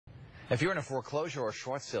If you're in a foreclosure or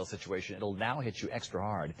short sale situation, it'll now hit you extra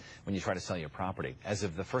hard when you try to sell your property. As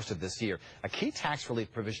of the first of this year, a key tax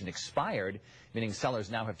relief provision expired, meaning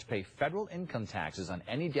sellers now have to pay federal income taxes on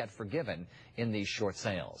any debt forgiven in these short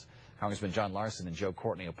sales. Congressman John Larson and Joe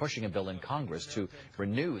Courtney are pushing a bill in Congress to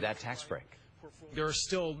renew that tax break. There are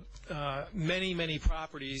still many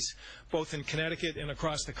properties, both in Connecticut and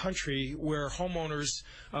across the country, where homeowners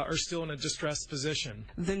are still in a distressed position.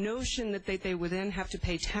 The notion that they would then have to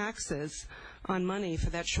pay taxes on money for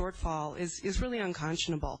that shortfall is really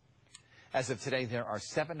unconscionable. As of today, there are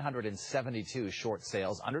 772 short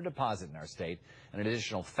sales under deposit in our state and an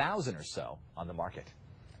additional 1,000 or so on the market.